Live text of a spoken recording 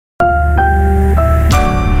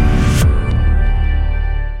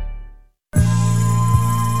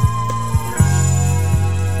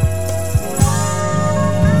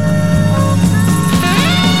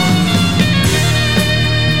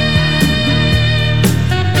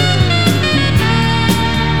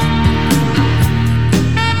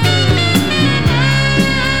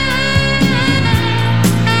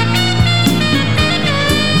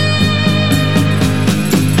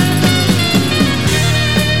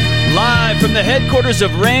from the headquarters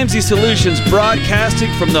of Ramsey Solutions,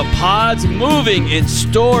 broadcasting from the Pods Moving and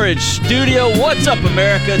Storage Studio. What's up,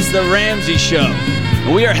 America? It's the Ramsey Show.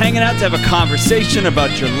 And we are hanging out to have a conversation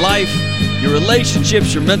about your life, your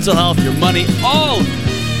relationships, your mental health, your money, all of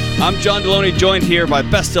it. I'm John Deloney, joined here by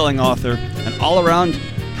best-selling author and all-around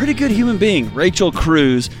pretty good human being, Rachel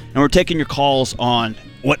Cruz. And we're taking your calls on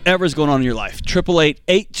whatever's going on in your life.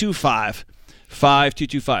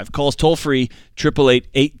 888-825-5225. Calls toll free,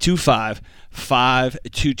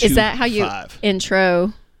 888-825-5225. Is that how you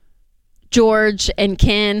intro George and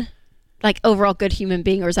Ken? Like overall good human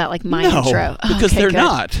being, or is that like my intro? Oh, because they're good.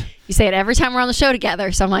 not. You say it every time we're on the show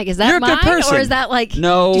together. So I'm like, is that You're a mine? good person. Or is that like,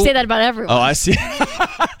 no. You say that about everyone? Oh, I see.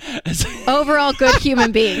 Overall good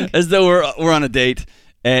human being. As though we're on a date.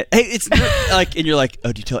 Hey, it's like, and you're like,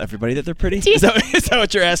 oh, do you tell everybody that they're pretty? Is that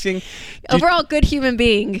what you're asking? Overall good human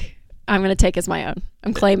being, I'm going to take as my own.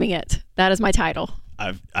 I'm claiming it. That is my title.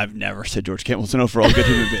 I've never said George Campbell's an overall good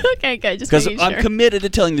human being. Okay, good. Just because making I'm sure. committed to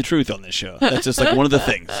telling the truth on this show. That's just like one of the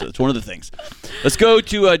things. It's one of the things. Let's go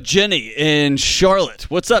to Jenny in Charlotte.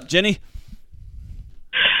 What's up, Jenny?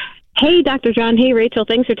 Hey, Dr. John. Hey, Rachel.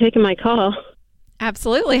 Thanks for taking my call.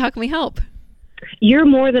 Absolutely. How can we help? You're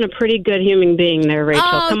more than a pretty good human being there, Rachel.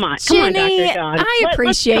 Oh, Come on, Jenny, Dr. John. I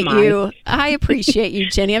appreciate you. I appreciate you,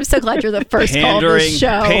 Jenny. I'm so glad you're the first call of this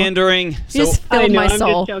show. Pandering. You just filled my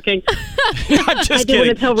soul. I'm just joking. I'm just I kidding. do want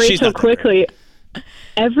to tell Rachel quickly.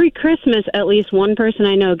 Every Christmas, at least one person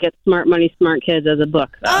I know gets Smart Money, Smart Kids as a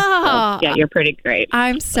book. Though. Oh, so, yeah, you're pretty great.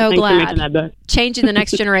 I'm so Thanks for glad. making that book. Changing the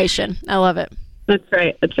next generation. I love it. That's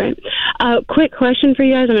right. Quick question for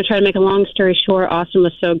you guys. I'm going to try to make a long story short. Austin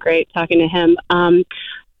was so great talking to him.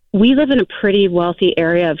 We live in a pretty wealthy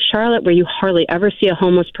area of Charlotte where you hardly ever see a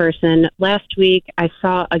homeless person. Last week, I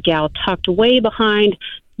saw a gal tucked way behind,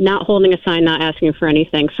 not holding a sign, not asking for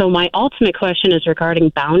anything. So my ultimate question is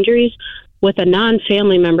regarding boundaries with a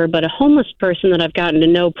non-family member, but a homeless person that I've gotten to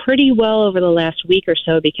know pretty well over the last week or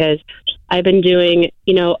so, because I've been doing,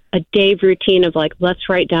 a day routine of like, let's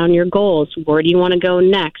write down your goals. Where do you want to go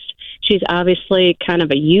next? She's obviously kind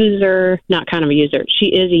of a user, not kind of a user. She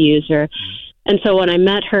is a user. And so when I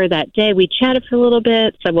met her that day, we chatted for a little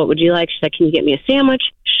bit, said, what would you like? She said, can you get me a sandwich?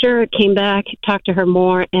 Sure. Came back, talked to her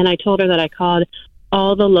more, and I told her that I called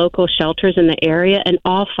all the local shelters in the area, and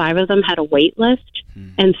all 5 of them had a wait list,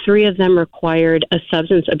 and 3 of them required a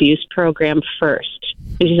substance abuse program first.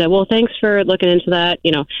 And she said, well, thanks for looking into that.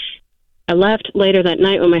 I left later that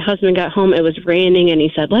night when my husband got home. It was raining, and he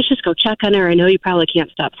said, let's just go check on her. I know you probably can't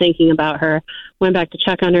stop thinking about her. Went back to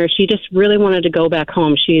check on her. She just really wanted to go back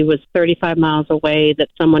home. She was 35 miles away, that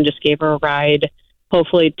someone just gave her a ride,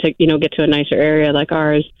 hopefully to, get to a nicer area like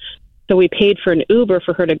ours. So we paid for an Uber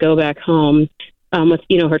for her to go back home with,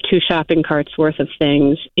 her 2 shopping carts worth of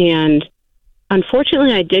things. And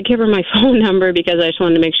unfortunately, I did give her my phone number because I just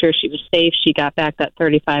wanted to make sure she was safe. She got back that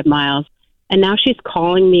 35 miles. And now she's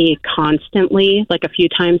calling me constantly, like a few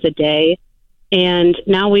times a day. And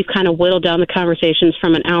now we've kind of whittled down the conversations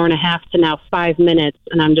from an hour and a half to now 5 minutes.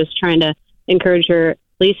 And I'm just trying to encourage her.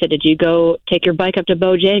 Lisa, did you go take your bike up to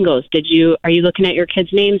Bojangles? Are you looking at your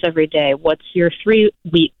kids' names every day? What's your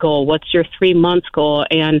 3-week goal? What's your 3-month goal?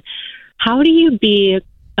 And how do you be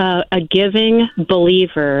a giving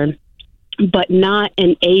believer, but not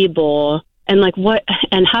an able? And like what?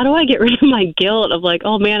 And how do I get rid of my guilt of like,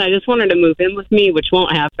 oh man, I just wanted to move in with me, which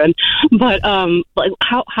won't happen. But like,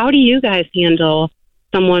 how do you guys handle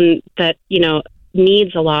someone that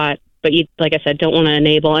needs a lot, but you, like I said, don't want to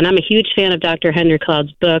enable? And I'm a huge fan of Dr. Henry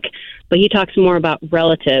Cloud's book, but he talks more about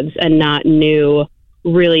relatives and not new,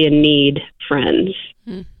 really in need friends.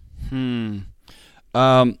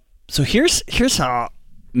 So here's how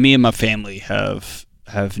me and my family have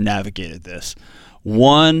navigated this.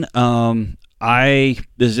 One,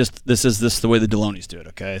 this is the way the Deloneys do it.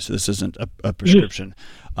 Okay, so this isn't a prescription.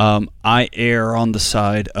 I err on the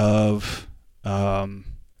side of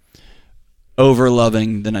over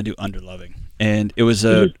loving than I do under loving, and it was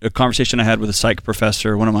a conversation I had with a psych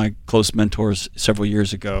professor, one of my close mentors, several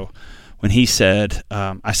years ago, when he said,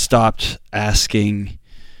 I stopped asking,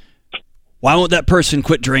 why won't that person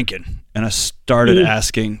quit drinking? And I started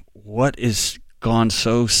asking, what is gone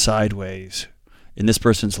so sideways in this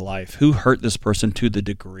person's life? Who hurt this person to the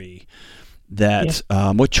degree that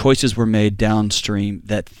what choices were made downstream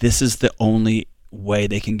that this is the only way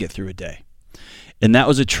they can get through a day? And that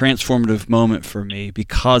was a transformative moment for me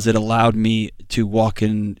because it allowed me to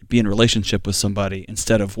be in relationship with somebody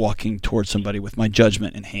instead of walking towards somebody with my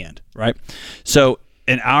judgment in hand, right? So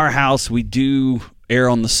in our house, we do err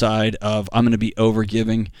on the side of I'm going to be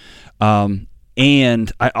overgiving.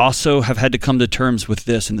 And I also have had to come to terms with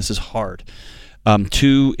this, and this is hard.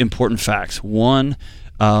 Two important facts. One,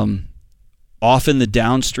 often the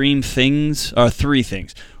downstream things are three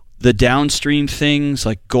things. The downstream things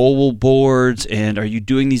like goal boards and are you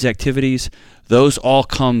doing these activities, those all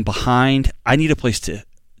come behind. I need a place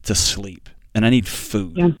to sleep, and I need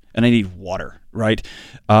food, and I need water, right?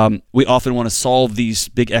 We often want to solve these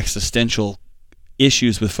big existential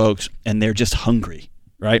issues with folks, and they're just hungry,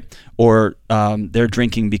 right? Or they're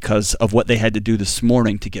drinking because of what they had to do this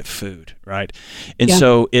morning to get food, right? And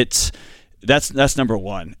so that's number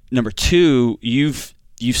one. Number two, you've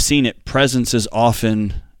seen it. Presence is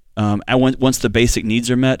often once the basic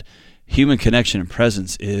needs are met, human connection and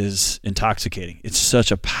presence is intoxicating. It's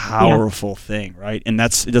such a powerful thing, right? And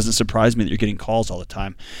it doesn't surprise me that you're getting calls all the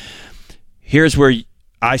time. Here's where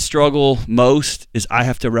I struggle most is I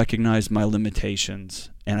have to recognize my limitations,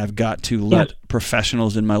 and I've got to let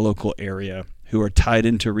professionals in my local area who are tied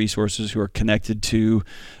into resources, who are connected to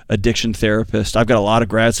addiction therapists. I've got a lot of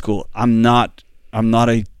grad school. I'm not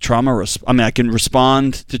a trauma. I can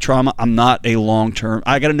respond to trauma. I'm not a long-term.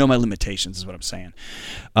 I got to know my limitations is what I'm saying.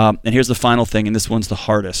 And here's the final thing, and this one's the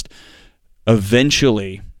hardest.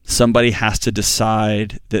 Eventually, somebody has to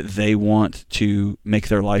decide that they want to make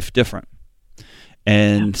their life different.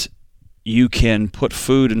 And you can put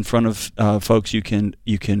food in front of folks. You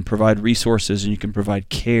can provide resources and you can provide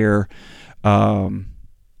care.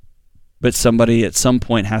 But somebody at some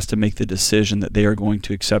point has to make the decision that they are going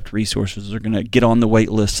to accept resources. They're going to get on the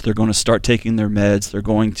wait list. They're going to start taking their meds. They're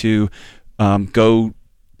going to go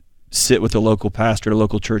sit with a local pastor at a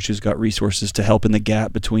local church who's got resources to help in the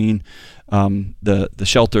gap between the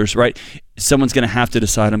shelters, right? Someone's going to have to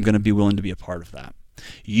decide, I'm going to be willing to be a part of that.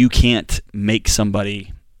 You can't make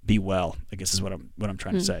somebody be well, I guess is what I'm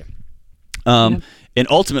trying to say. And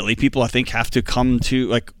ultimately, people, I think, have to come to,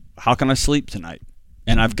 like, how can I sleep tonight?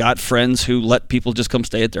 And I've got friends who let people just come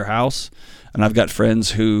stay at their house. And I've got friends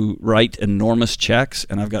who write enormous checks.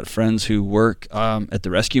 And I've got friends who work at the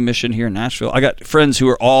rescue mission here in Nashville. I got friends who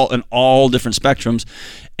are all in all different spectrums.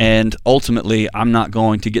 And ultimately, I'm not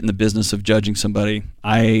going to get in the business of judging somebody.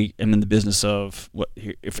 I am in the business of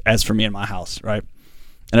as for me and my house, right?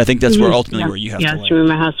 And I think that's where ultimately where you have to land. Yeah, in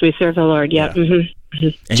my house we serve the Lord. Yeah. And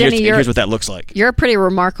Jenny, here's what that looks like. You're a pretty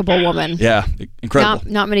remarkable woman. Yeah, incredible.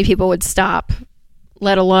 Not many people would stop,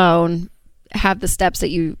 let alone have the steps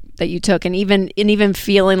that you took, and even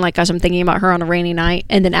feeling like, gosh, I'm thinking about her on a rainy night,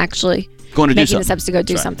 and then actually going to making the steps to go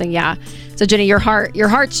do something. Yeah. So Jenny, your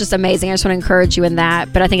heart's just amazing. I just want to encourage you in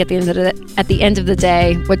that. But I think at the end of the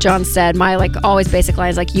day, what John said, my always basic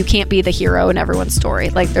line is you can't be the hero in everyone's story.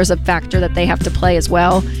 There's a factor that they have to play as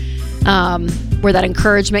well. Where that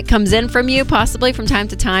encouragement comes in from you, possibly from time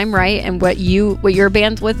to time, right? And what your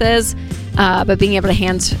bandwidth is, but being able to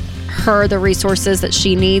hand her the resources that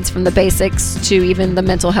she needs, from the basics to even the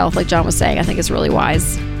mental health, like John was saying, I think is really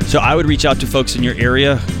wise. So I would reach out to folks in your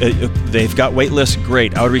area. They've got wait lists,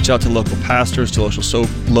 great. I would reach out to local pastors, to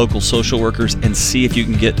local social workers, and see if you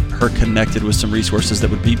can get her connected with some resources that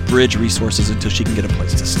would be bridge resources until she can get a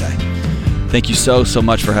place to stay. Thank you so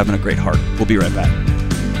much for having a great heart. We'll be right back.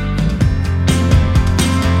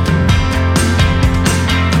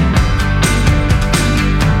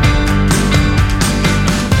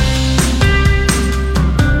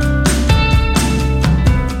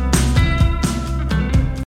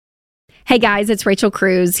 Hey guys, it's Rachel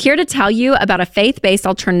Cruz here to tell you about a faith-based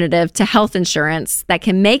alternative to health insurance that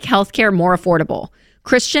can make healthcare more affordable.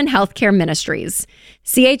 Christian Healthcare Ministries.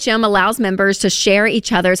 CHM allows members to share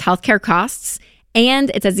each other's healthcare costs, and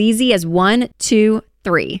it's as easy as 1, 2,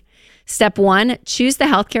 3. Step 1, choose the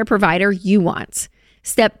healthcare provider you want.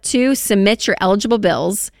 Step 2, submit your eligible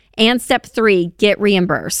bills. And Step 3, get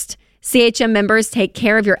reimbursed. CHM members take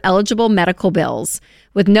care of your eligible medical bills.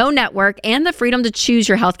 With no network and the freedom to choose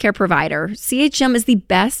your healthcare provider, CHM is the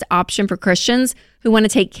best option for Christians who want to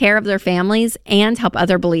take care of their families and help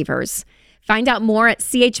other believers. Find out more at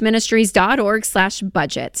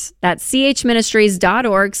chministries.org/budget. That's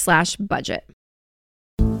chministries.org/budget.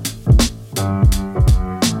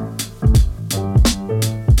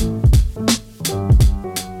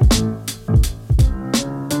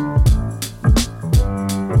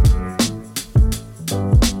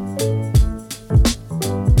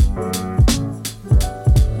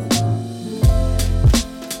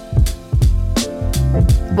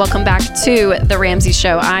 Welcome back to The Ramsey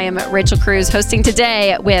Show. I am Rachel Cruz, hosting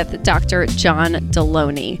today with Dr. John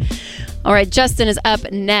Deloney. All right, Justin is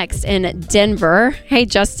up next in Denver. Hey,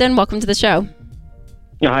 Justin, welcome to the show.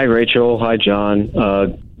 Hi, Rachel. Hi, John.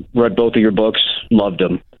 Read both of your books. Loved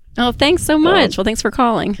them. Oh, thanks so much. Well, thanks for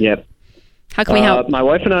calling. Yep. How can we help? My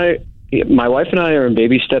wife and I my wife and I are in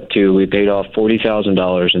baby step 2. We paid off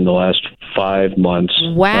 $40,000 in the last 5 months.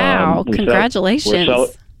 Wow!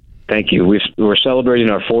 Congratulations. Thank you. We're celebrating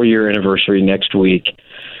our 4-year anniversary next week.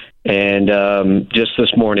 And just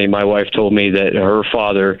this morning, my wife told me that her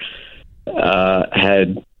father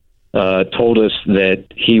had told us that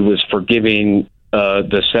he was forgiving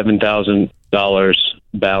the $7,000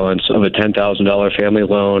 balance of a $10,000 family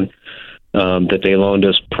loan that they loaned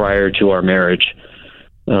us prior to our marriage.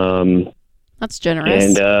 That's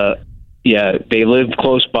generous. And they live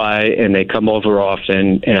close by and they come over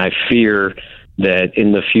often. And I fear that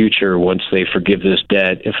in the future, once they forgive this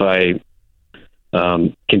debt, if I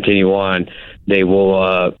continue on, they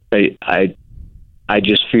will. I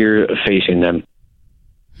just fear facing them.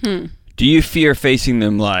 Do you fear facing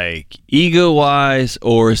them like ego-wise,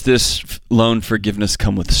 or is this loan forgiveness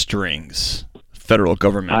come with strings? Federal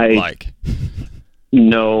government like?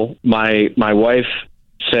 No, my wife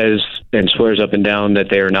says and swears up and down that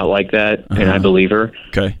they are not like that, and I believe her.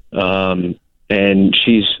 Okay. And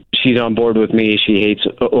she's on board with me. She hates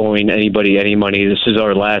owing anybody any money. This is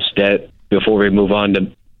our last debt before we move on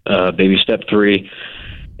to baby step 3,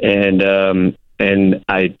 and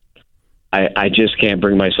I just can't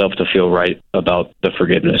bring myself to feel right about the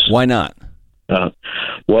forgiveness. Why not?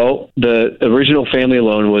 Well, the original family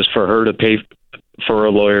loan was for her to pay for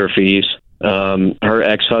her lawyer fees. Her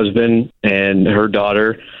ex-husband and her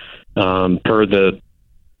daughter, per the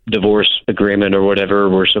divorce agreement or whatever,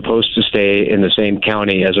 were supposed to stay in the same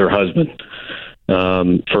county as her husband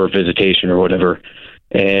for a visitation or whatever.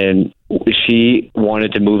 And she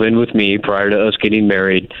wanted to move in with me prior to us getting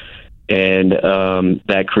married, and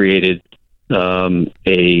that created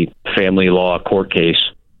a family law court case,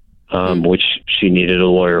 which she needed a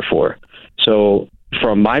lawyer for. So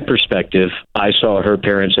from my perspective, I saw her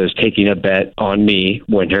parents as taking a bet on me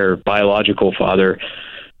when her biological father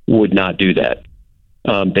would not do that.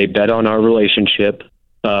 They bet on our relationship.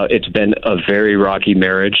 It's been a very rocky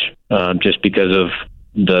marriage, just because of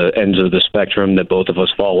the ends of the spectrum that both of us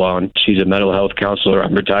fall on. She's a mental health counselor.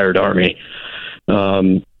 I'm retired Army.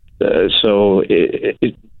 So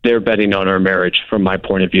they're betting on our marriage from my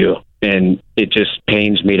point of view. And it just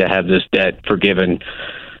pains me to have this debt forgiven.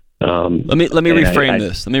 Let me reframe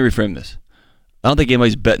this. Let me reframe this. I don't think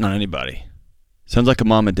anybody's betting on anybody. Sounds like a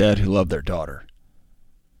mom and dad who love their daughter.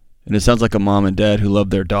 And it sounds like a mom and dad who love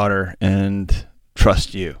their daughter and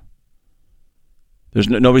trust you. There's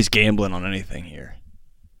nobody's gambling on anything here.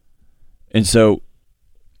 And so,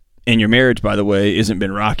 and your marriage, by the way, isn't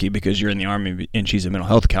been rocky because you're in the Army and she's a mental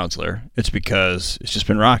health counselor. It's because it's just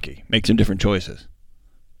been rocky. Make some different choices.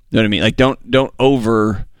 You know what I mean? Like, don't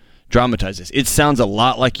over dramatize this. It sounds a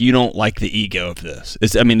lot like you don't like the ego of this.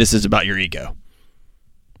 This is about your ego.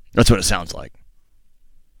 That's what it sounds like.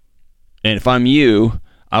 And if I'm you,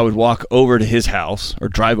 I would walk over to his house or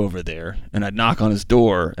drive over there, and I'd knock on his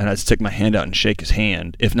door, and I'd stick my hand out and shake his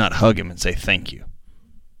hand, if not hug him and say thank you.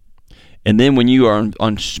 And then when you are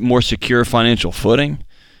on more secure financial footing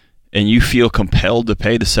and you feel compelled to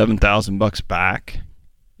pay the $7,000 back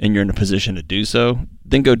and you're in a position to do so,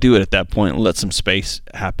 then go do it at that point and let some space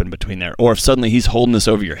happen between there. Or if suddenly he's holding this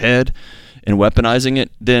over your head and weaponizing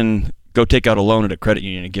it, then go take out a loan at a credit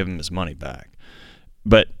union and give him his money back.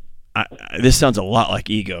 But this sounds a lot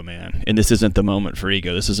like ego, man. And this isn't the moment for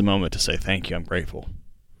ego. This is a moment to say thank you, I'm grateful.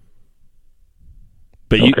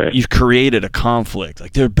 But you've created a conflict.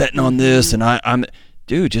 Like, they're betting on this, and I'm...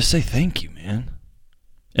 Dude, just say thank you, man.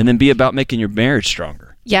 And then be about making your marriage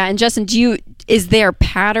stronger. Yeah, and Justin, is there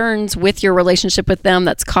patterns with your relationship with them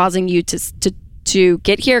that's causing you to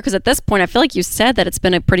get here? Because at this point, I feel like you said that it's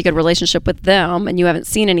been a pretty good relationship with them, and you haven't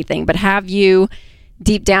seen anything. But have you,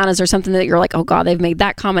 deep down, is there something that you're like, oh, God, they've made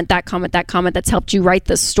that comment that's helped you write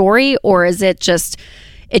this story? Or is it just...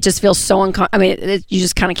 It just feels so you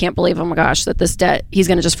just kind of can't believe, oh my gosh, that this debt, he's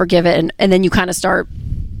going to just forgive it, and then you kind of start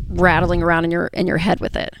rattling around in your head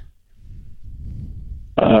with it.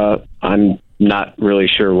 I'm not really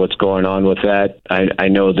sure what's going on with that. I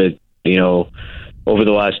know that, over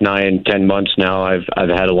the last 9-10 months now, I've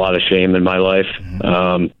had a lot of shame in my life.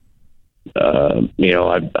 I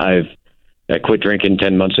quit drinking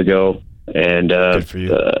 10 months ago, and good for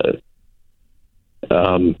you.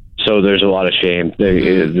 So there's a lot of shame.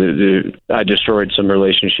 I destroyed some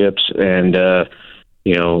relationships, and the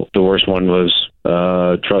worst one was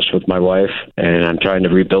trust with my wife, and I'm trying to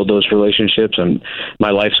rebuild those relationships. And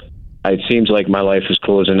it seems like my life is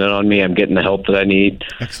closing in on me. I'm getting the help that I need.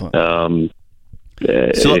 Excellent. So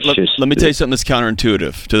let me tell you something that's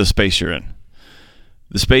counterintuitive to the space you're in.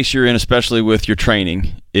 The space you're in, especially with your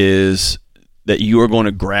training, is that you are going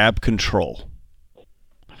to grab control.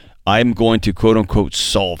 I'm going to quote unquote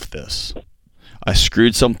solve this. I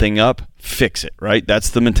screwed something up, fix it, right? That's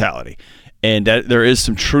the mentality. And that there is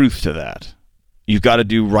some truth to that. You've got to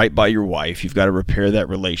do right by your wife. You've got to repair that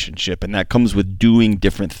relationship. And that comes with doing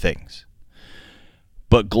different things.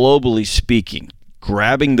 But globally speaking,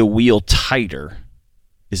 grabbing the wheel tighter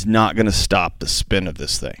is not going to stop the spin of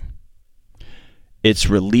this thing. It's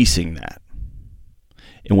releasing that.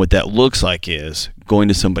 And what that looks like is going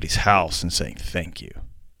to somebody's house and saying, thank you.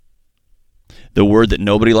 The word that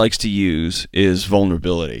nobody likes to use is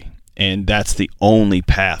vulnerability. And that's the only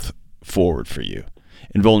path forward for you.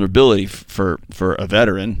 And vulnerability for a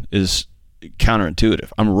veteran is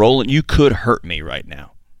counterintuitive. I'm rolling. You could hurt me right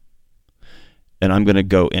now. And I'm going to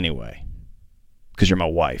go anyway. Because you're my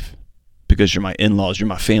wife. Because you're my in-laws. You're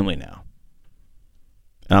my family now.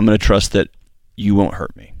 And I'm going to trust that you won't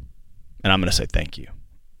hurt me. And I'm going to say thank you.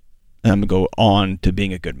 And I'm going to go on to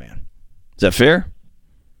being a good man. Is that fair?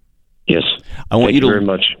 Yes. I want Thank you you very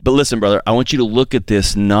much. But listen, brother, I want you to look at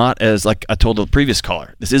this not as, like I told the previous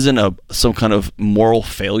caller, this isn't some kind of moral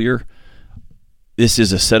failure. This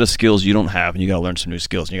is a set of skills you don't have, and you got to learn some new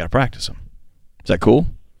skills, and you got to practice them. Is that cool?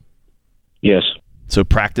 Yes. So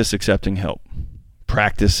practice accepting help.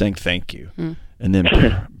 Practice saying thank you. And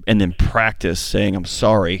then practice saying, I'm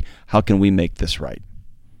sorry. How can we make this right?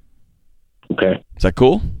 Okay. Is that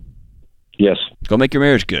cool? Yes. Go make your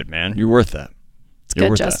marriage good, man. You're worth that. It's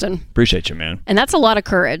good, Justin. That. Appreciate you, man. And that's a lot of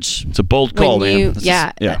courage. It's a bold call, man.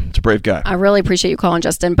 It's a brave guy. I really appreciate you calling,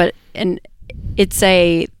 Justin. But there's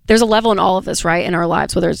a level in all of this, right, in our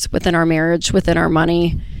lives, whether it's within our marriage, within our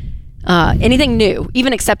money, anything new,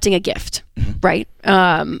 even accepting a gift, right?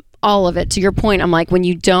 All of it. To your point, I'm like, when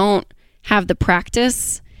you don't have the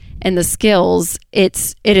practice and the skills,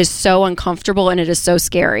 it is so uncomfortable and it is so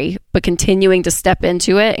scary. But continuing to step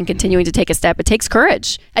into it and continuing to take a step, it takes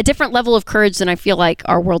courage, a different level of courage than I feel like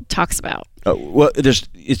our world talks about. Well,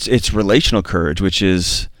 it's relational courage, which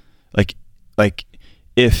is like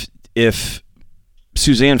if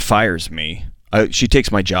Suzanne fires me, she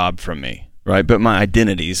takes my job from me, right? But my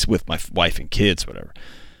identity's with my wife and kids, whatever.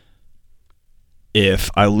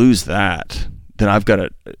 If I lose that, then I've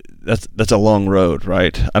got that's a long road,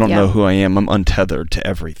 right? I don't know who I am. I'm untethered to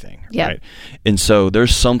everything, right? And so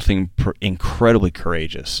there's something incredibly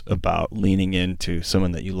courageous about leaning into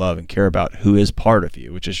someone that you love and care about, who is part of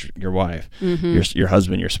you, which is your wife, your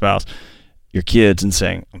husband, your spouse, your kids, and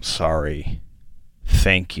saying, I'm sorry,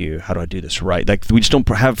 thank you, how do I do this right? Like we don't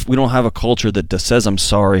have a culture that says I'm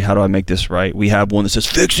sorry, how do I make this right? We have one that says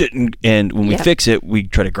fix it, and when we fix it, we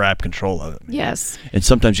try to grab control of it. Yes. And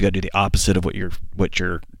sometimes you got to do the opposite of what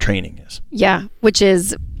your training is. Yeah, which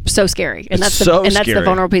is so scary. And that's the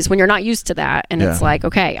vulnerable piece when you're not used to that, and it's like,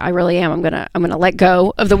 okay, I really am. I'm gonna let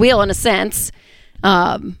go of the wheel in a sense.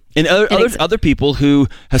 And other people who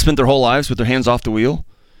have spent their whole lives with their hands off the wheel,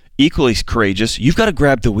 equally courageous. You've got to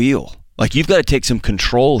grab the wheel. Like you've got to take some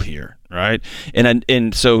control here, right?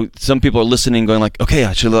 And so some people are listening, going like, okay,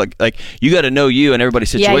 I should like you got to know you, and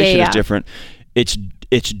everybody's situation is different. It's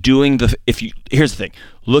doing here's the thing.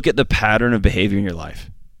 Look at the pattern of behavior in your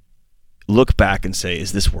life. Look back and say,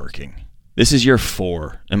 is this working? This is year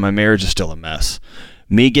 4, and my marriage is still a mess.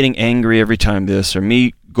 Me getting angry every time this, or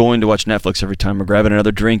me going to watch Netflix every time, or grabbing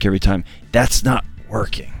another drink every time, that's not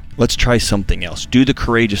working. Let's try something else. Do the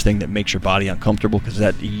courageous thing that makes your body uncomfortable, because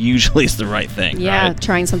that usually is the right thing. Yeah, right?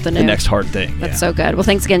 Trying something new. The next hard thing. That's so good. Well,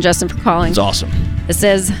 thanks again, Justin, for calling. It's awesome. This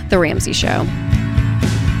is The Ramsey Show.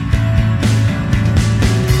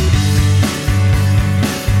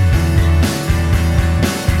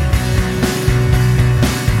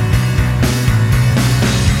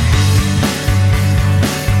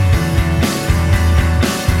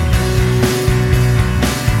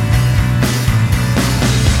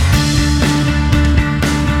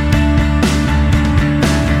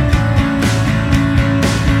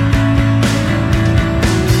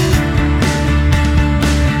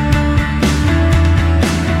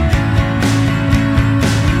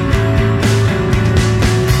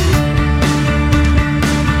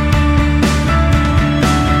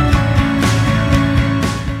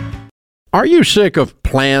 Are you sick of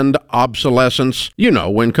planned obsolescence? You know,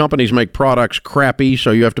 when companies make products crappy, so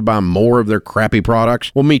you have to buy more of their crappy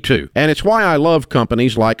products. Well, me too. And it's why I love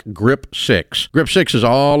companies like Grip 6. Grip 6 is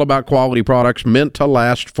all about quality products meant to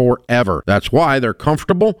last forever. That's why their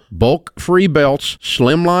comfortable, bulk-free belts,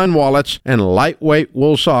 slimline wallets, and lightweight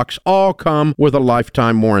wool socks all come with a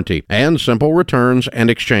lifetime warranty and simple returns and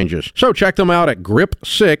exchanges. So check them out at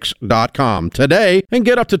grip6.com today and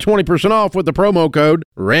get up to 20% off with the promo code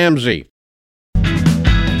RAMSEY.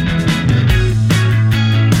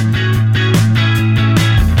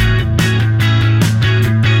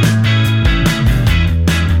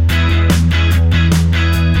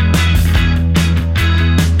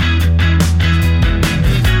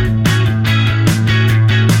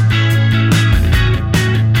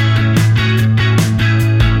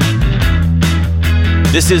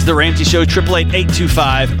 This is The Ramsey Show,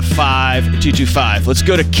 888-825-5225. Let's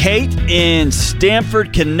go to Kate in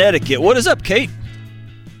Stamford, Connecticut. What is up, Kate?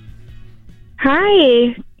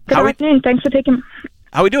 Hi. Good afternoon. Thanks for taking...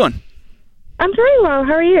 How we doing? I'm very well.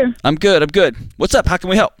 How are you? I'm good. What's up? How can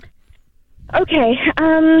we help? Okay.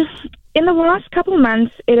 In the last couple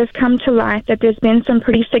months, it has come to light that there's been some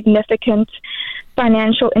pretty significant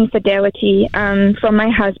financial infidelity from my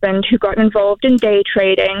husband, who got involved in day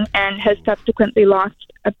trading and has subsequently lost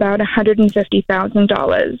about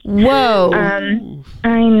 $150,000. Whoa.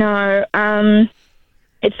 I know.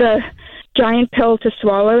 It's a giant pill to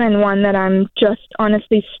swallow, and one that I'm just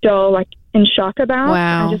honestly still in shock about.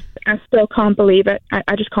 Wow. I still can't believe it.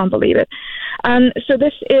 I just can't believe it. So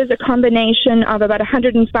this is a combination of about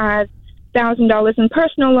 $105,000 in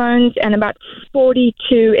personal loans and about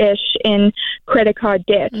 42-ish in credit card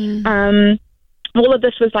debt. All of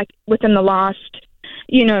this was within the last,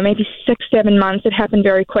 maybe 6-7 months. It happened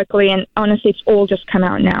very quickly, and honestly, it's all just come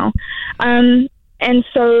out now. And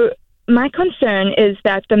so my concern is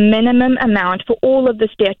that the minimum amount for all of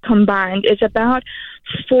this debt combined is about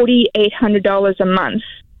 $4,800 a month,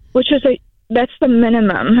 which is that's the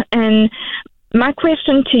minimum. And my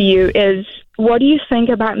question to you is, what do you think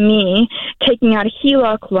about me taking out a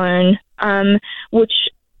HELOC loan, which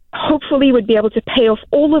hopefully would be able to pay off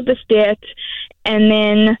all of this debt, and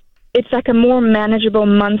then it's a more manageable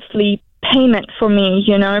monthly payment for me,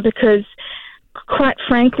 because quite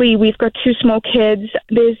frankly, we've got 2 small kids.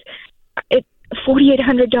 There's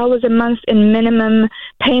 $4,800 a month in minimum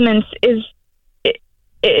payments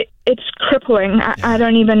it's crippling. I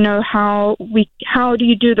don't even know how do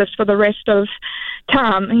you do this for the rest of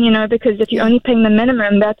time, because if you're only paying the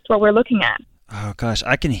minimum, that's what we're looking at. Oh gosh,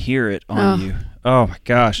 I can hear it on you. Oh my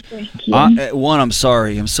gosh. Thank you. I'm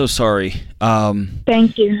sorry. I'm so sorry.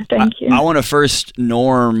 Thank you. I want to first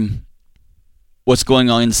norm what's going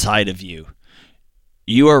on inside of you.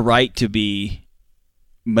 You are right to be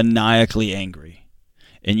maniacally angry,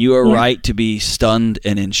 and you are right to be stunned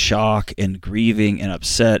and in shock and grieving and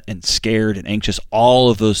upset and scared and anxious. All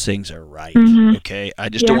of those things are right. Okay, I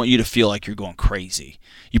just don't want you to feel like you're going crazy.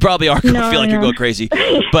 You probably are going to feel like you're going crazy,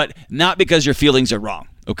 but not because your feelings are wrong.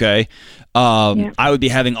 Okay, I would be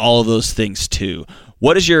having all of those things too.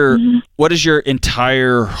 What is your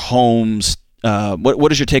entire home's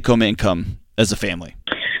what is your take home income as a family?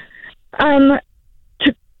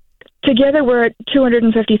 Together, we're at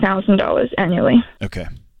 $250,000 annually. Okay.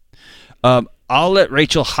 I'll let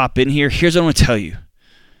Rachel hop in here. Here's what I'm going to tell you.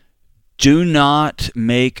 Do not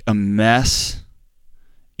make a mess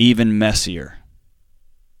even messier.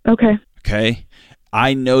 Okay. Okay?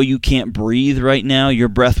 I know you can't breathe right now. Your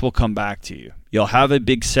breath will come back to you. You'll have a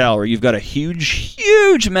big salary. You've got a huge,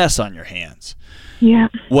 huge mess on your hands. Yeah.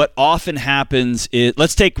 What often happens is,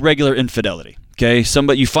 let's take regular infidelity. Okay,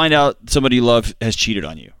 you find out somebody you love has cheated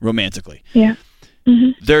on you romantically. Yeah.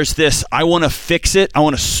 There's this, I want to fix it. I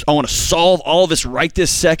want to solve all of this right this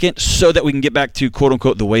second so that we can get back to quote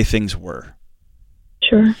unquote the way things were.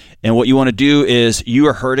 Sure. And what you want to do is, you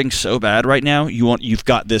are hurting so bad right now. You've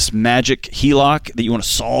got this magic HELOC that you want to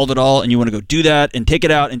solve it all, and you want to go do that and take it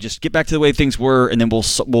out and just get back to the way things were, and then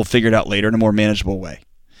we'll figure it out later in a more manageable way.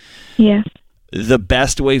 Yeah. The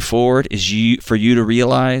best way forward is for you to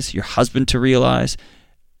realize, your husband to realize,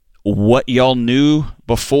 what y'all knew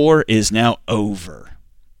before is now over.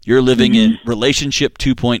 You're living in relationship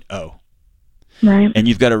 2.0. Right. And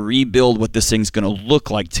you've got to rebuild what this thing's going to look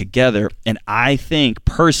like together. And I think,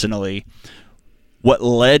 personally, what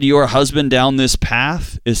led your husband down this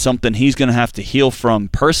path is something he's going to have to heal from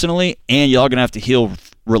personally, and y'all going to have to heal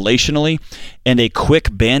relationally. And a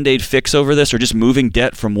quick Band-Aid fix over this, or just moving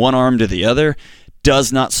debt from one arm to the other,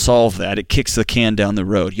 does not solve that. It kicks the can down the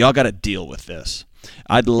road. Y'all got to deal with this.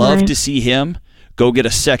 I'd love to see him go get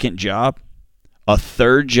a second job, a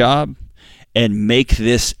third job, and make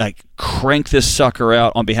this, crank this sucker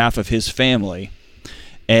out on behalf of his family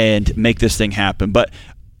and make this thing happen. But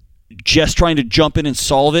just trying to jump in and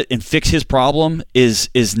solve it and fix his problem is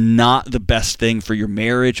not the best thing for your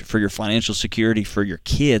marriage, for your financial security, for your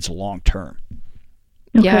kids long term.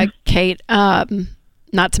 Okay. Yeah, Kate,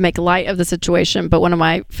 not to make light of the situation, but one of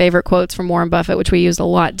my favorite quotes from Warren Buffett, which we used a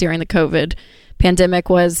lot during the COVID pandemic,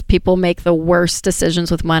 was, people make the worst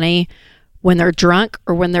decisions with money when they're drunk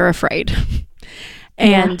or when they're afraid.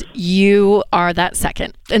 And you are that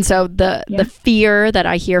second. And so the fear that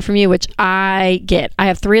I hear from you, which I get, I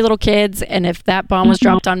have 3 little kids, and if that bomb was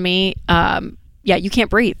dropped on me, you can't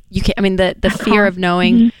breathe. You can't. I mean, the fear of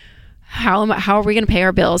knowing how are we going to pay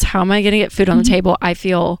our bills? How am I going to get food on the table? I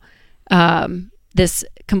feel this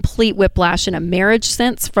complete whiplash in a marriage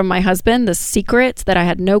sense from my husband, the secret that I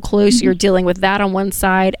had no clue. So you're dealing with that on one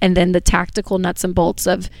side, and then the tactical nuts and bolts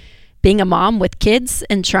of being a mom with kids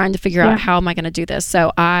and trying to figure out how am I going to do this.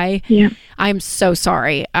 So I'm so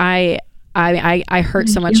sorry. I hurt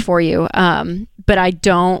so much for you. But I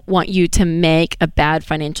don't want you to make a bad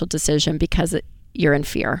financial decision because you're in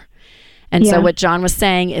fear. And so what John was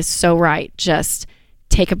saying is so right. Just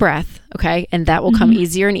take a breath. Okay. And that will come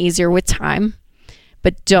easier and easier with time,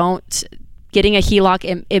 but getting a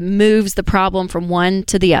HELOC, it moves the problem from one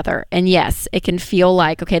to the other. And yes, it can feel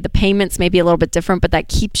like, okay, the payments may be a little bit different, but that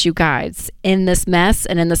keeps you guys in this mess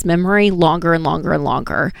and in this memory longer and longer and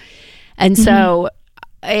longer. And so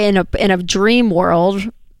in a dream world,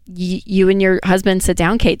 you and your husband sit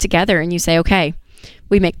down, Kate, together, and you say, okay,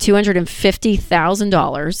 we make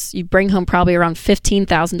 $250,000. You bring home probably around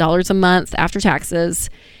 $15,000 a month after taxes,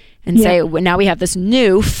 and say, well, now we have this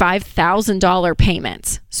new $5,000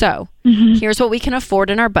 payment. So here's what we can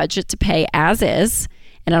afford in our budget to pay as is.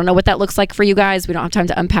 And I don't know what that looks like for you guys. We don't have time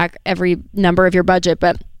to unpack every number of your budget,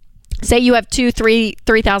 but say you have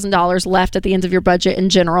 $3,000 left at the end of your budget in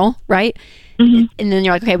general, right? And then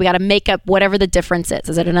you're like, okay, we got to make up whatever the difference is.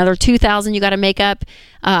 Is it another $2,000 you got to make up?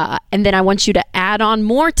 And then I want you to add on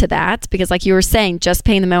more to that, because like you were saying, just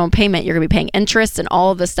paying the minimum payment, you're going to be paying interest and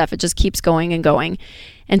all of this stuff. It just keeps going and going.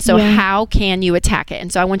 And so how can you attack it?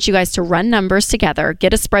 And so I want you guys to run numbers together,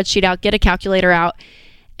 get a spreadsheet out, get a calculator out,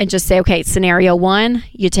 and just say, okay, scenario one,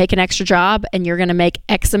 you take an extra job and you're going to make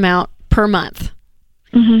X amount per month.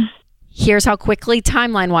 Here's how quickly,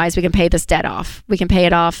 timeline-wise, we can pay this debt off. We can pay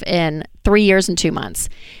it off in 3 years and 2 months.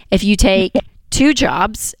 If you take 2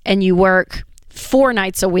 jobs and you work 4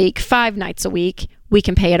 nights a week, 5 nights a week, we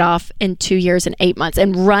can pay it off in 2 years and 8 months.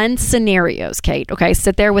 And run scenarios, Kate, okay?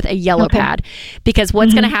 Sit there with a yellow pad. Because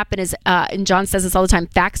what's going to happen is, and John says this all the time,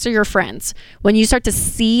 facts are your friends. When you start to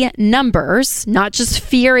see numbers, not just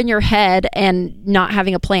fear in your head and not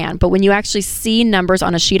having a plan, but when you actually see numbers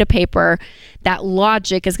on a sheet of paper, that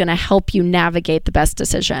logic is going to help you navigate the best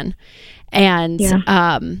decision. And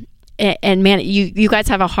and man, you guys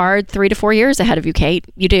have a hard 3 to 4 years ahead of you, Kate.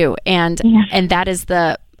 You do. And that is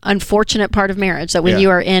the unfortunate part of marriage, that when you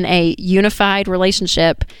are in a unified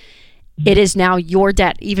relationship, it is now your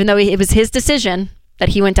debt, even though it was his decision that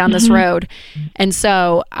he went down this road. And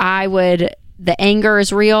so the anger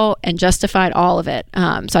is real and justified, all of it.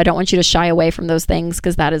 So I don't want you to shy away from those things,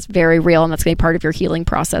 because that is very real, and that's going to be part of your healing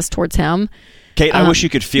process towards him. Kate, I wish you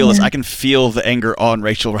could feel this. I can feel the anger on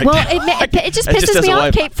Rachel right now. Well, it just pisses me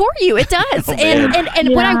off, Kate, for you. It does.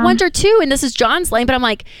 And what I wonder too, and this is John's lane, but I'm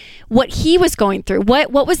like, what he was going through,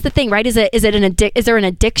 what was the thing, right? Is there an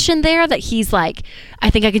addiction there that he's like, I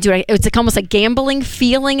think I could do it? It's like almost a gambling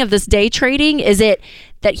feeling of this day trading. Is it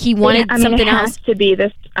that he wanted something else? It has to be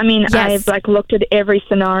this. I mean, I've looked at every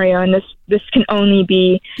scenario, and this can only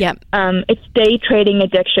be, it's day trading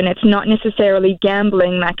addiction. It's not necessarily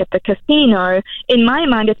gambling like at the casino. In my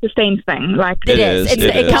mind, it's the same thing. Like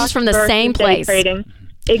it comes from the same place. Exactly.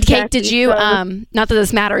 Kate, did you, not that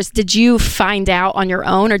this matters, did you find out on your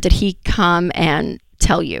own, or did he come and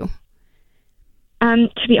tell you? To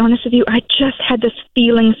be honest with you, I just had this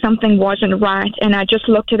feeling something wasn't right, and I just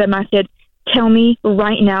looked at him. I said, tell me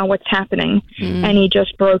right now what's happening. And he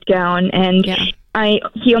just broke down, and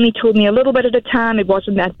he only told me a little bit at a time. It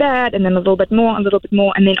wasn't that bad, and then a little bit more,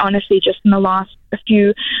 and then honestly, just in the last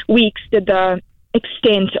few weeks did the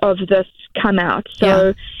extent of this come out.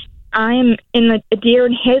 So I'm in a deer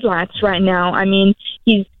in headlights right now. I mean,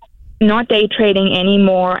 he's not day trading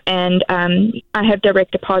anymore, and I have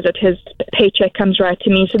direct deposit. His paycheck comes right to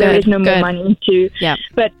me, so there is no more money to.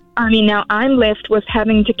 But I mean, now I'm left with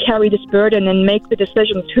having to carry this burden and make the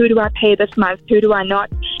decisions. Who do I pay this month? Who do I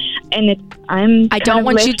not? And I don't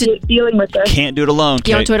want you to dealing with this. Can't do it alone, Kate.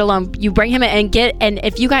 You don't do it alone. You bring him in and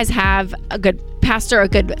if you guys have a good pastor, a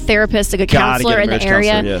good therapist, a good counselor in the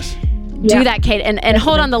area. Do that, Kate, and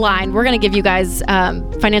hold on the line. We're going to give you guys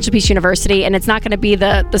Financial Peace University, and it's not going to be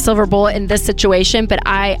the silver bullet in this situation, but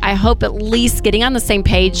I hope at least getting on the same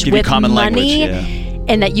page with common money,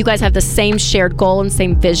 and that you guys have the same shared goal and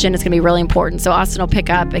same vision is going to be really important. So Austin will pick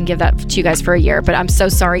up and give that to you guys for a year. But I'm so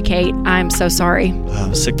sorry, Kate. I'm so sorry.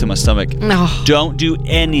 I'm sick to my stomach. Oh. Don't do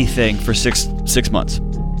anything for six months.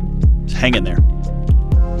 Just hang in there.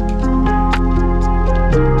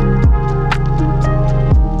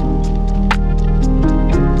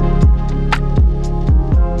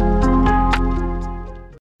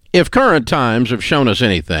 If current times have shown us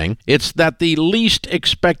anything, it's that the least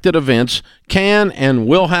expected events can and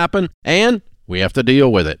will happen, and we have to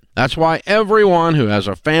deal with it. That's why everyone who has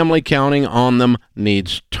a family counting on them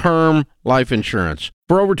needs term life insurance.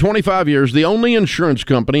 For over 25 years, the only insurance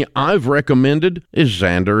company I've recommended is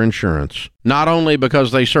Zander Insurance. Not only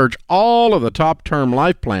because they search all of the top term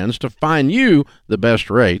life plans to find you the best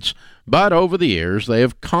rates, but over the years, they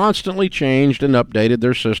have constantly changed and updated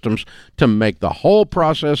their systems to make the whole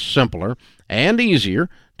process simpler and easier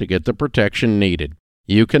to get the protection needed.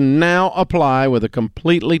 You can now apply with a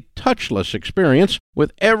completely touchless experience,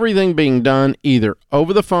 with everything being done either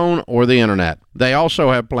over the phone or the internet. They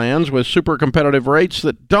also have plans with super competitive rates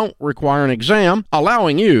that don't require an exam,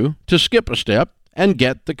 allowing you to skip a step and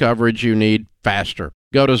get the coverage you need faster.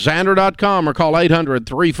 Go to Zander.com or call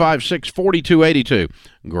 800-356-4282.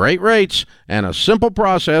 Great rates and a simple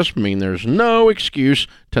process mean there's no excuse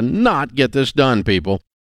to not get this done, people.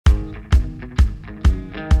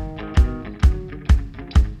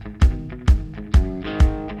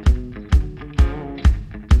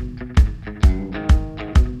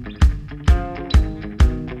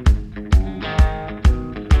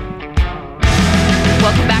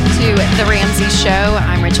 Welcome back to The Ramsey Show.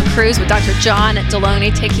 I'm Rachel Cruz with Dr. John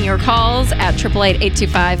Deloney, taking your calls at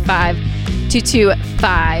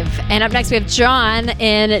 888-825-5225. And up next, we have John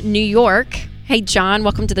in New York. Hey, John,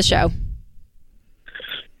 welcome to the show.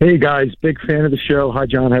 Hey, guys. Big fan of the show. Hi,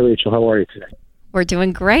 John. Hi, Rachel. How are you today? We're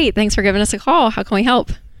doing great. Thanks for giving us a call. How can we help?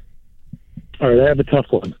 All right, I have a tough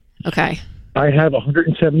one. Okay. I have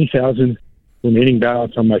 $170,000 remaining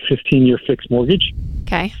balance on my 15-year fixed mortgage.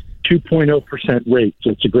 Okay. 2.0% rate,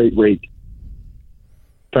 so it's a great rate.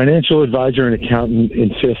 Financial advisor and accountant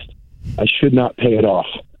insist I should not pay it off.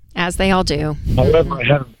 As they all do. However, I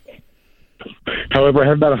have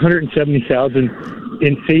about $170,000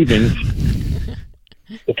 in savings.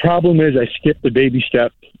 The problem is I skipped the baby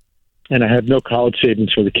step, and I have no college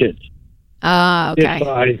savings for the kids.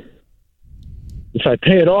 Okay. If I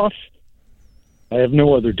pay it off, I have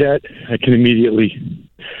no other debt. I can immediately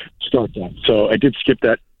start that. So I did skip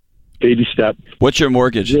that baby step. What's your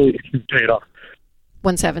mortgage? Really, pay it off.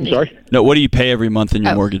 $170. Sorry? No, what do you pay every month in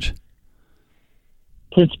your mortgage?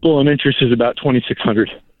 Principal and interest is about $2,600.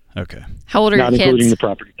 Okay. How old are Not your kids? including the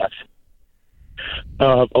property tax.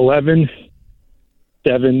 11,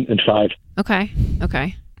 7, and 5. Okay.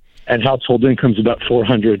 And household income's about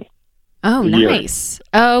 $400. Oh, nice.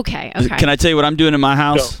 Okay. Can I tell you what I'm doing in my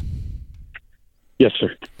house? So, yes,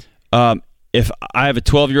 sir. If I have a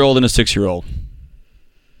 12-year-old and a 6-year-old,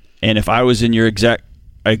 and if I was in your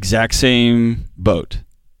exact same boat,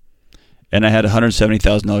 and I had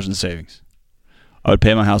 $170,000 in savings, I would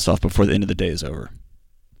pay my house off before the end of the day is over.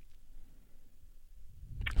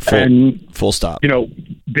 Full stop. You know,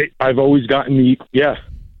 I've always gotten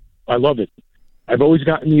I love it. I've always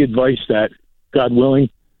gotten the advice that, God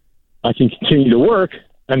willing, I can continue to work,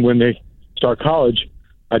 and when they start college,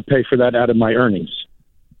 I'd pay for that out of my earnings.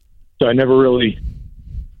 So I never really,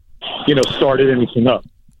 started anything up.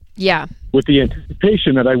 Yeah. With the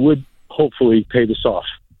anticipation that I would hopefully pay this off.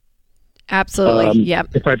 Absolutely. Yep.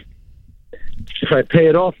 If I pay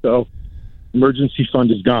it off, though, emergency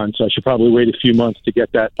fund is gone, so I should probably wait a few months to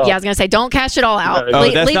get that up. Yeah, I was going to say, don't cash it all out.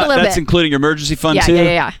 Leave a little that's bit. including your emergency fund too?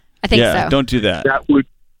 Yeah. I think so. Don't do that. That would.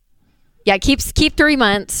 Yeah, keep 3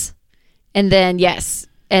 months, and then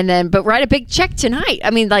but write a big check tonight.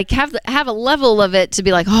 I mean, like have a level of it to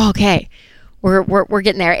be like, oh, okay, we're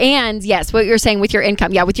getting there. And yes, what you're saying with your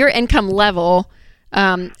income, with your income level,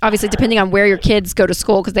 obviously depending on where your kids go to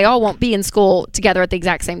school, because they all won't be in school together at the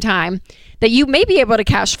exact same time, that you may be able to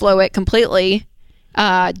cash flow it completely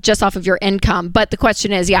just off of your income. But the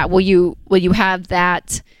question is, will you have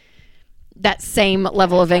that same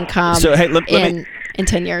level of income in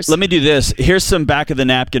 10 years? Let me do this. Here's some back of the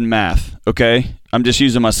napkin math, okay? I'm just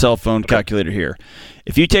using my cell phone calculator here.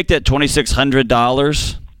 If you take that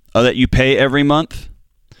 $2,600 that you pay every month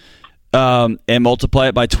and multiply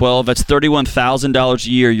it by 12, that's $31,000 a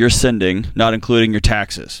year you're sending, not including your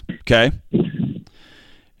taxes, okay?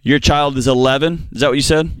 Your child is 11. Is that what you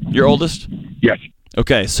said? Your oldest? Yes.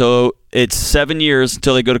 Okay, so it's 7 years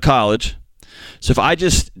until they go to college. So if I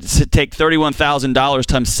just take $31,000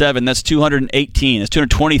 times 7, that's $218,000. That's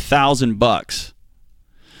 $220,000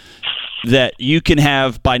 that you can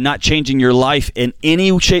have by not changing your life in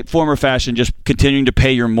any shape, form, or fashion, just continuing to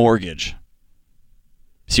pay your mortgage.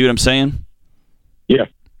 See what I'm saying? Yeah.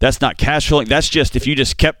 That's not cash flowing. That's just if you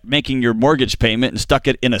just kept making your mortgage payment and stuck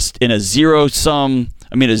it in a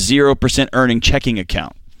 0% earning checking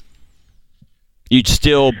account. You'd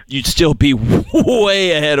still be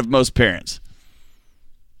way ahead of most parents.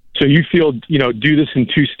 So you feel, do this in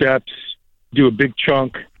 2 steps, do a big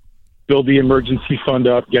chunk, build the emergency fund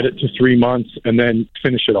up, get it to 3 months, and then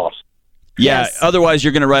finish it off. Yeah, Yes. otherwise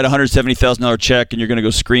you're going to write a $170,000 check and you're going to go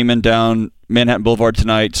screaming down Manhattan Boulevard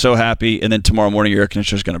tonight, so happy, and then tomorrow morning your air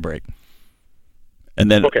conditioner's going to break. And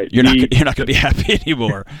then you're not going to be happy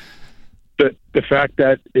anymore. The fact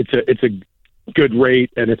that it's a good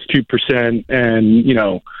rate and it's 2%, and you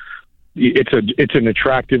know it's an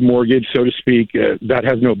attractive mortgage, so to speak, that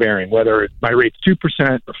has no bearing whether my rate's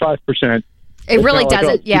 2% or 5%. It really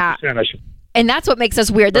doesn't. Yeah. And that's what makes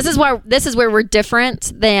us weird. This is where we're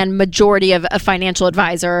different than majority of a financial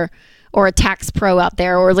advisor or a tax pro out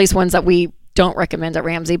there, or at least ones that we don't recommend at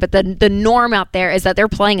Ramsey. But the norm out there is that they're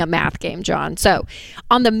playing a math game, John. So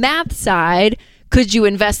on the math side, could you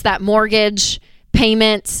invest that mortgage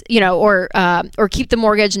payment, or keep the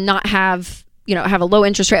mortgage and not have a low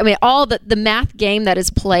interest rate? I mean, all the math game that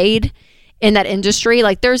is played in that industry,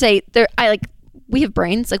 like we have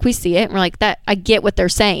brains, like we see it and we're like, that I get what they're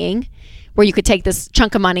saying, where you could take this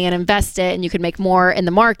chunk of money and invest it and you could make more in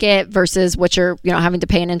the market versus what you're, having to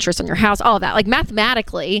pay an interest on your house, all of that. Like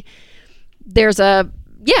mathematically, there's I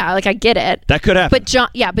get it. That could happen. But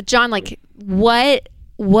John, like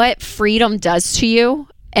what freedom does to you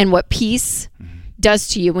and what peace does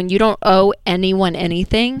to you when you don't owe anyone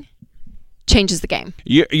anything changes the game.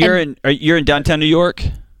 You're in downtown New York?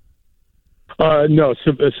 No,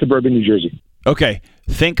 suburban New Jersey. Okay.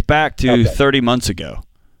 Think back to 30 months ago.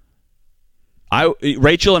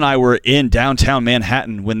 Rachel and I were in downtown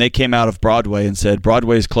Manhattan when they came out of Broadway and said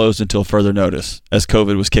Broadway is closed until further notice as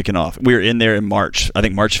COVID was kicking off. We were in there in March. I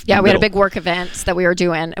think March. Yeah, we had a big work event that we were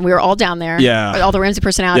doing, and we were all down there. Yeah, all the Ramsey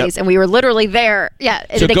personalities, and we were literally there. Yeah,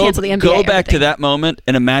 so they canceled the NBA. Go back to that moment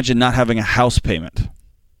and imagine not having a house payment.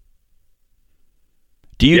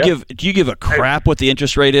 Do you give a crap what the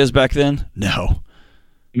interest rate is back then? No.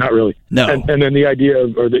 Not really. No. And then the idea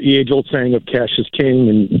or the age-old saying of cash is king,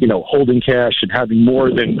 and holding cash and having more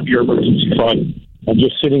than your emergency fund and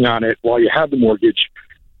just sitting on it while you have the mortgage,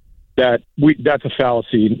 that's a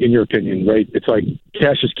fallacy in your opinion, right? It's like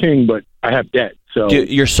cash is king, but I have debt. So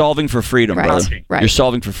you're solving for freedom, brother. Right. You're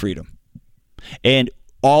solving for freedom. And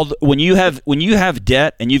when you have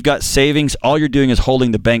debt and you've got savings, all you're doing is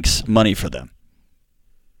holding the bank's money for them.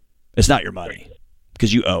 It's not your money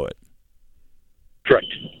because you owe it. Correct.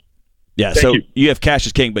 Yeah, so you have cash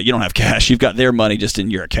as king, but you don't have cash. You've got their money just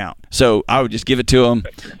in your account. So I would just give it to them.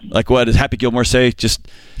 Like what does Happy Gilmore say? Just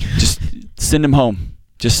send him home.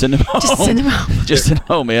 Just send him home. Just send him home. Just send him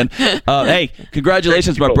home, man. Hey,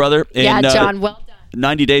 congratulations, my brother. And, John, well done.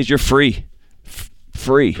 90 days, you're free.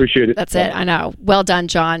 Free. Appreciate it. That's it. I know. Well done,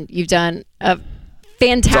 John. You've done a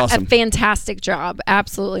fantastic job.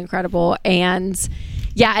 Absolutely incredible. And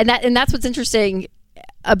yeah, and that's what's interesting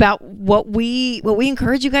about what we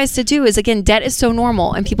encourage you guys to do is, again, debt is so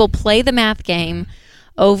normal and people play the math game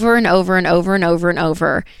over and over and over and over and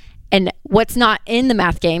over. And what's not in the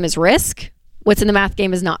math game is risk. What's in the math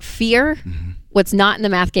game is not fear. Mm-hmm. What's not in the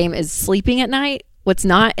math game is sleeping at night. What's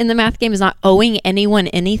not in the math game is not owing anyone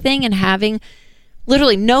anything and having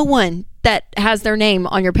literally no one that has their name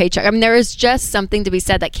on your paycheck. I mean, there is just something to be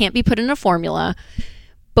said that can't be put in a formula.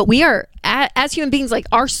 But we are, as human beings, like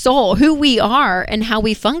our soul, who we are and how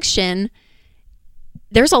we function,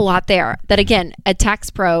 there's a lot there that, again, a tax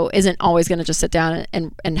pro isn't always going to just sit down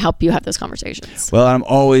and help you have those conversations. Well, I'm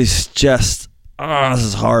always this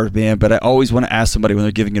is hard, man, but I always want to ask somebody when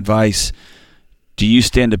they're giving advice, do you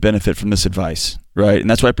stand to benefit from this advice, right? And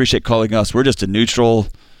that's why I appreciate calling us. We're just a neutral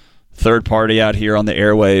third party out here on the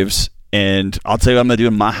airwaves, and I'll tell you what I'm going to do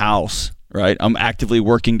in my house. Right, I'm actively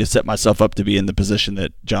working to set myself up to be in the position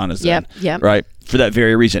that John is in. Yep. Right, for that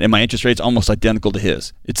very reason, and my interest rate's almost identical to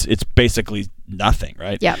his. It's basically nothing,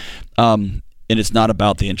 right? Yeah. And it's not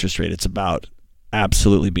about the interest rate; it's about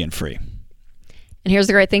absolutely being free. And here's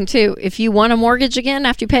the great thing too: if you want a mortgage again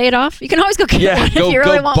after you pay it off, you can always go get one. If you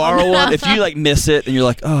really want borrow one. If you miss it and you're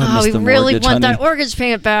like, I missed the mortgage, really want honey. that mortgage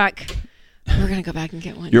payment back. We're going to go back and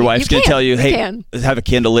get one. Your wife's going to tell you, hey, have a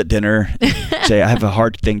candlelit dinner. Say, I have a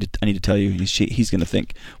hard thing I need to tell you. He's going to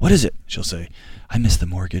think, what is it? She'll say, I missed the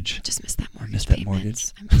mortgage. I just missed that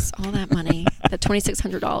mortgage. I missed all that money. That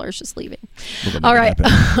 $2,600 just leaving. All right.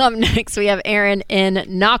 Up next, we have Aaron in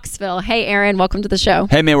Knoxville. Hey, Aaron. Welcome to the show.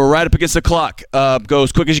 Hey, man. We're right up against the clock. Go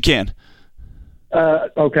as quick as you can.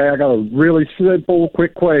 Okay, I got a really simple,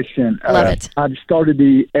 quick question. Love it. I've started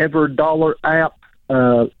the EverDollar app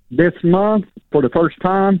this month for the first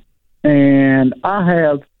time, and I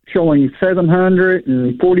have showing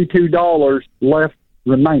 $742 left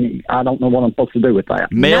remaining. I don't know what I'm supposed to do with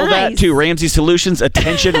that. Mail that to Ramsey Solutions.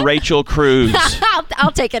 Attention, Rachel Cruz.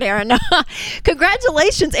 I'll take it, Aaron.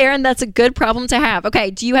 Congratulations, Aaron. That's a good problem to have.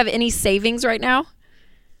 Okay, do you have any savings right now?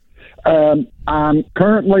 I'm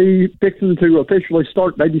currently fixing to officially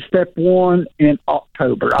start baby step 1 in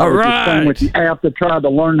October. I was just playing with the app to try to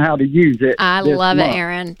learn how to use it. I love it,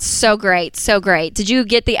 Aaron. So great. So great. Did you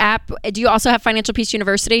get the app? Do you also have Financial Peace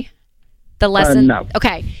University? The lesson? No.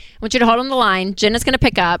 Okay. I want you to hold on the line. Jen is going to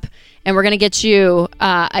pick up, and we're going to get you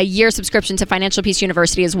a year subscription to Financial Peace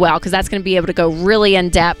University as well, because that's going to be able to go really in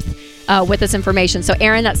depth with this information. So,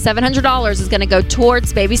 Aaron, that $700 is going to go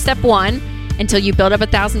towards baby step 1 until you build up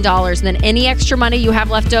 $1,000. And then any extra money you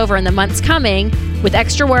have left over in the months coming with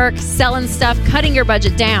extra work, selling stuff, cutting your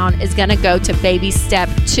budget down is going to go to baby step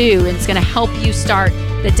 2. And it's going to help you start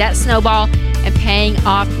the debt snowball and paying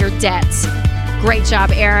off your debts. Great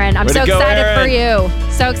job, Aaron. I'm so excited for you.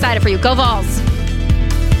 So excited for you. Go Vols.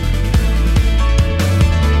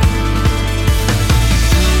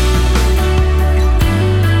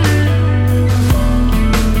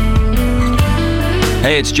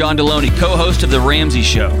 Hey, it's John Deloney, co-host of The Ramsey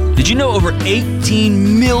Show. Did you know over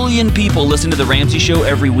 18 million people listen to The Ramsey Show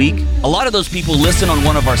every week? A lot of those people listen on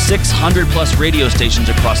one of our 600-plus radio stations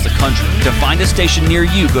across the country. To find a station near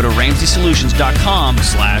you, go to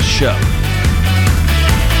RamseySolutions.com/show.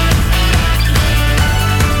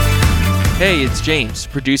 Hey, it's James,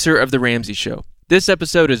 producer of The Ramsey Show. This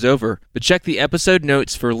episode is over, but check the episode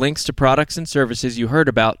notes for links to products and services you heard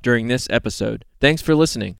about during this episode. Thanks for listening.